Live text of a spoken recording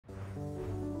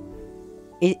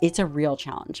it's a real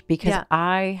challenge because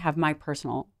I have my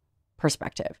personal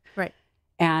perspective. Right.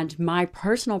 And my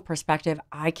personal perspective,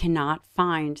 I cannot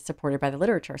find supported by the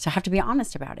literature. So I have to be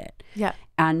honest about it. Yeah.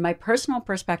 And my personal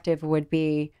perspective would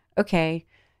be, okay,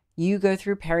 you go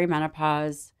through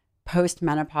perimenopause,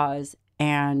 postmenopause,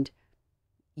 and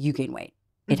you gain weight.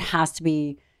 It has to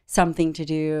be something to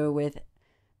do with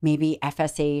maybe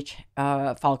FSH,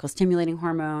 follicle stimulating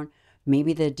hormone,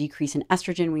 maybe the decrease in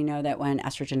estrogen. We know that when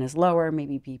estrogen is lower,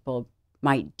 maybe people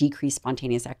might decrease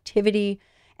spontaneous activity.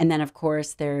 And then, of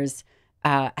course, there's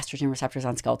estrogen receptors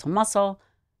on skeletal muscle.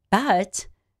 But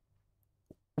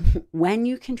when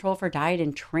you control for diet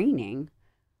and training,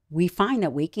 we find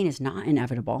that weight gain is not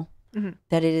inevitable,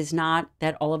 that it is not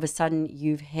that all of a sudden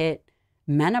you've hit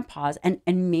menopause. And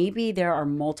maybe there are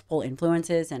multiple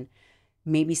influences, and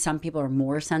maybe some people are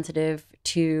more sensitive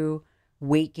to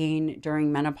weight gain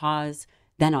during menopause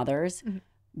than others.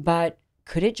 But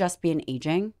could it just be an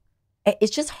aging?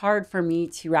 It's just hard for me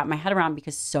to wrap my head around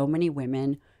because so many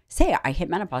women say, I hit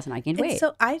menopause and I gained weight.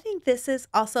 So I think this is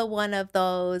also one of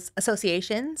those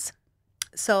associations.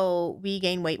 So we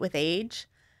gain weight with age,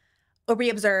 or we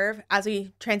observe as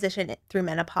we transition through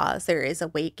menopause, there is a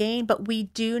weight gain, but we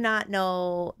do not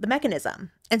know the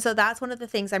mechanism. And so that's one of the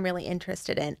things I'm really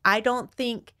interested in. I don't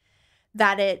think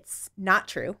that it's not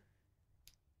true.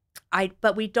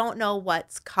 But we don't know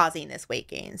what's causing this weight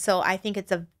gain. So I think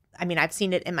I've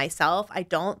seen it in myself. I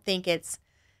think it's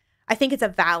a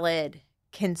valid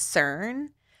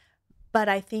concern, but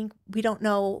I think we don't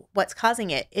know what's causing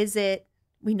it.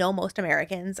 We know most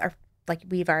Americans are, like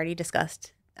we've already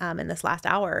discussed in this last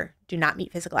hour, do not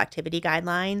meet physical activity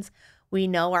guidelines. We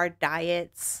know our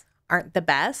diets aren't the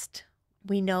best.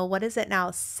 We know, what is it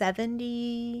now,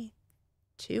 72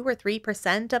 or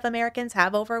 3% of Americans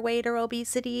have overweight or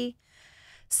obesity.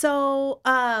 So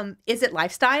is it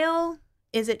lifestyle?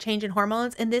 Is it change in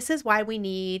hormones? And this is why we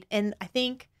need, and I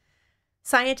think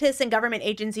scientists and government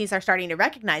agencies are starting to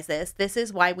recognize this. This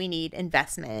is why we need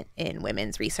investment in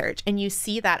women's research. And you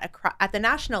see that at the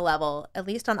national level, at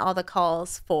least on all the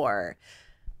calls for,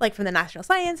 like from the National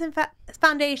Science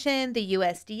Foundation, the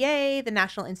USDA, the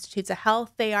National Institutes of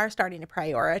Health, they are starting to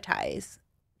prioritize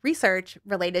research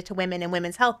related to women and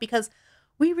women's health because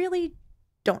we really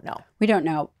don't know. We don't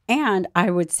know. And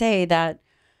I would say that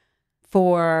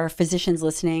for physicians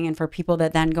listening and for people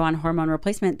that then go on hormone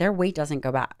replacement, their weight doesn't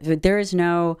go back. There is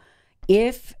no,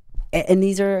 and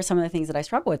these are some of the things that I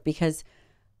struggle with because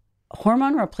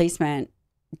hormone replacement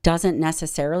doesn't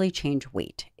necessarily change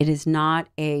weight. It is not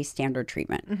a standard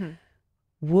treatment.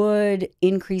 Would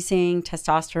increasing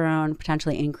testosterone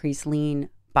potentially increase lean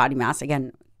body mass,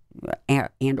 again,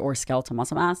 and or skeletal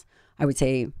muscle mass? I would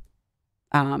say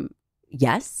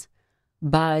yes,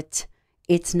 but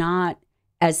it's not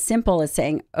as simple as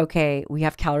saying, okay, we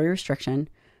have calorie restriction.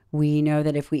 We know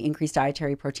that if we increase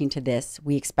dietary protein to this,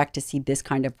 we expect to see this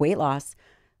kind of weight loss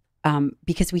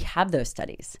because we have those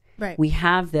studies. Right. We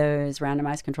have those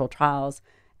randomized controlled trials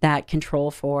that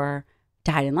control for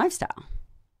diet and lifestyle.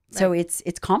 Right. So it's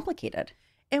complicated.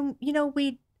 And,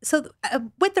 with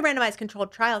the randomized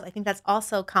controlled trials, I think that's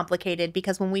also complicated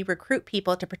because when we recruit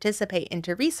people to participate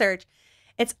into research,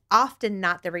 it's often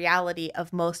not the reality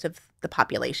of most of the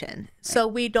population. Right. So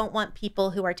we don't want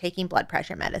people who are taking blood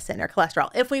pressure medicine or cholesterol.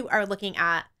 If we are looking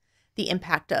at the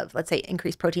impact of, let's say,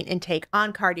 increased protein intake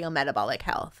on cardiometabolic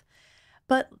health.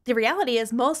 But the reality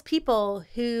is most people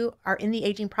who are in the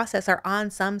aging process are on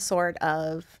some sort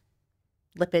of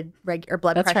lipid or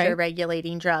blood pressure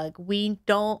regulating drug. We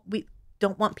don't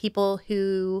want people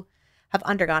who have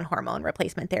undergone hormone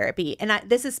replacement therapy. And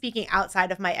this is speaking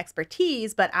outside of my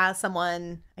expertise, but as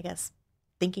someone, I guess,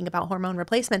 thinking about hormone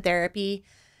replacement therapy,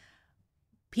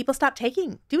 people stopped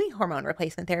doing hormone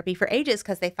replacement therapy for ages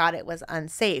because they thought it was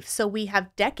unsafe. So we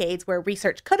have decades where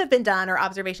research could have been done or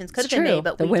observations could have been made,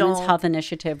 but the Women's Health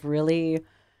Initiative really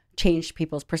changed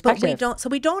people's perspective.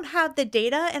 But we don't have the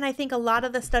data. And I think a lot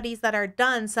of the studies that are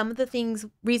done, some of the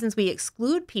reasons we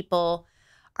exclude people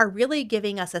are really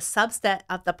giving us a subset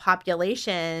of the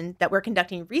population that we're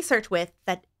conducting research with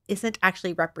that isn't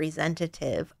actually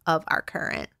representative of our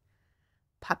current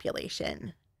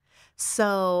population.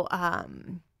 So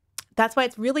that's why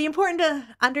it's really important to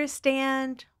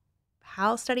understand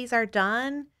how studies are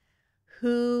done,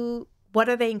 what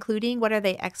are they including, what are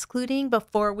they excluding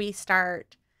before we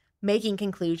start making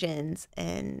conclusions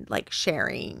and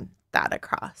sharing that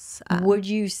across. Would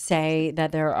you say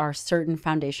that there are certain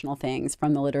foundational things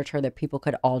from the literature that people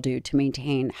could all do to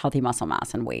maintain healthy muscle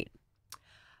mass and weight?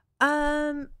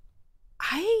 I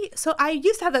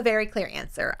used to have a very clear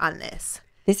answer on this.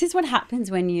 This is what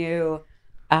happens when you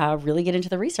really get into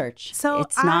the research. So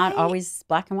it's not always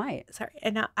black and white. Sorry.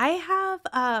 And now I have,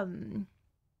 I'm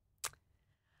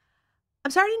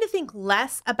starting to think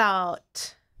less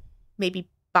about maybe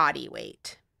body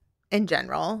weight in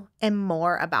general and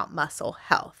more about muscle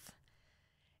health.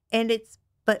 And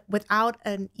but without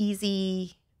an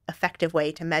easy, effective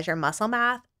way to measure muscle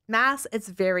mass, it's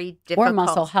very difficult. Or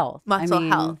muscle health.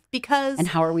 Health. Because and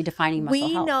how are we defining muscle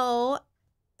health? We know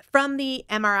from the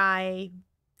MRI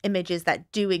images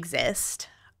that do exist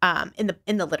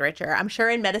in the literature. I'm sure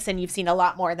in medicine you've seen a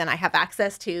lot more than I have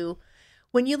access to.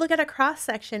 When you look at a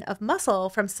cross-section of muscle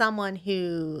from someone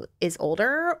who is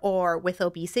older or with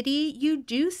obesity, you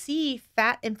do see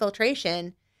fat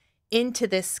infiltration into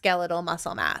this skeletal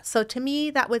muscle mass. So to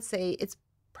me, that would say it's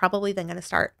probably then going to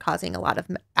start causing a lot of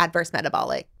adverse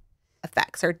metabolic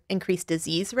effects or increased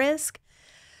disease risk.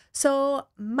 So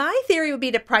my theory would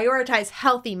be to prioritize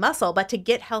healthy muscle, but to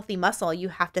get healthy muscle, you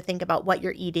have to think about what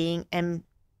you're eating and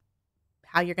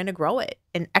how you're going to grow it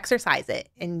and exercise it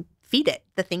and feed it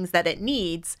the things that it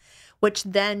needs, which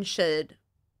then should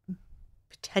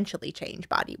potentially change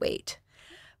body weight.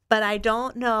 But I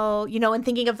don't know, in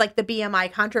thinking of like the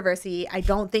BMI controversy, I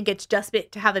don't think it's just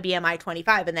to have a BMI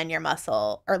 25 and then your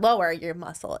muscle your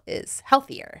muscle is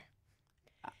healthier.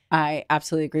 I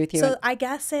absolutely agree with you. So I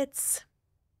guess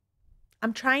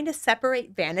I'm trying to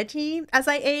separate vanity as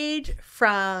I age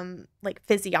from like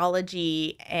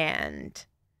physiology and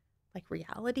like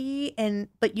reality,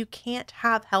 but you can't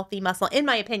have healthy muscle, in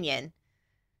my opinion,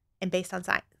 and based on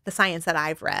the science that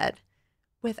I've read,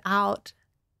 without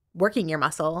working your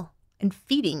muscle and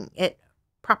feeding it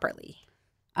properly.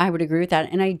 I would agree with that.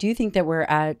 And I do think that we're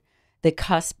at the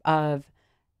cusp of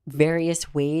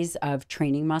various ways of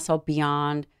training muscle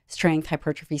beyond strength,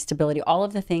 hypertrophy, stability, all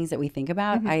of the things that we think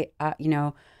about.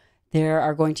 Mm-hmm. There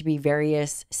are going to be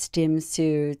various stim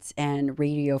suits and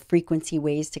radio frequency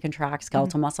ways to contract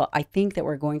skeletal mm-hmm. muscle. I think that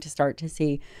we're going to start to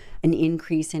see an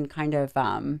increase in kind of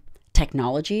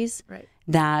technologies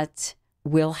that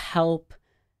will help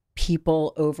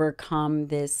people overcome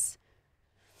this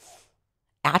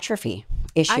atrophy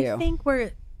issue. I think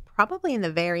we're probably in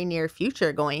the very near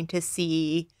future going to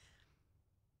see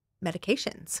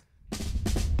medications